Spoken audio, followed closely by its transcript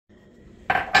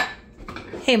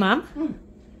Hey, Mom.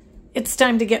 It's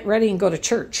time to get ready and go to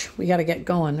church. We got to get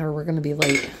going or we're going to be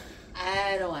late.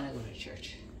 I don't want to go to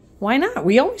church. Why not?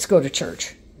 We always go to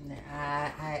church.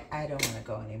 I don't want to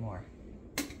go anymore.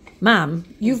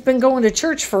 Mom, you've been going to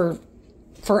church for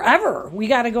forever. We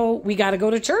got to go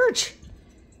to church.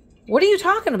 What are you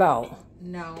talking about?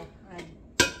 No,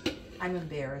 I'm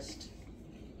embarrassed.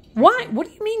 Why? What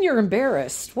do you mean you're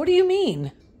embarrassed? What do you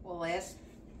mean? Well,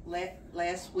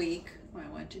 last week I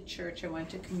went to church. I went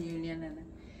to communion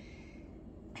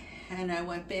and I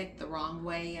went back the wrong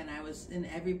way, and I was in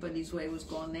everybody's way was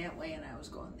going that way, and I was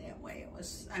going that way.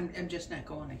 I'm just not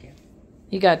going again.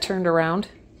 You got turned around?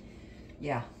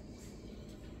 Yeah.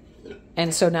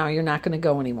 And so now you're not going to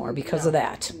go anymore because of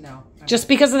that? No. Just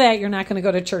because of that, you're not going to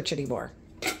go to church anymore?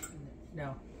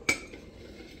 No.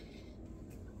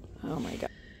 Oh, my God.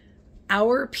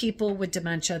 Our people with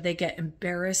dementia, they get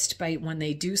embarrassed by when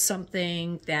they do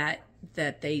something that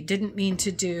they didn't mean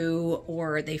to do,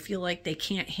 or they feel like they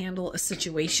can't handle a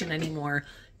situation anymore.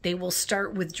 They will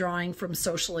start withdrawing from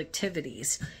social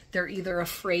activities. They're either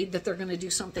afraid that they're going to do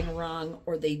something wrong,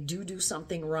 or they do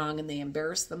something wrong and they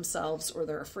embarrass themselves, or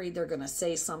they're afraid they're going to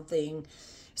say something.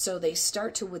 So they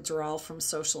start to withdraw from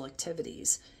social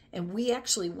activities. And we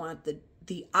actually want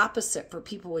the opposite for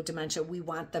people with dementia. We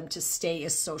want them to stay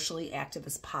as socially active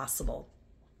as possible.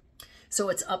 So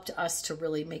it's up to us to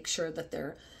really make sure that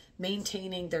they're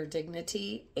maintaining their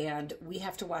dignity, and we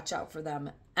have to watch out for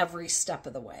them every step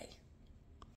of the way.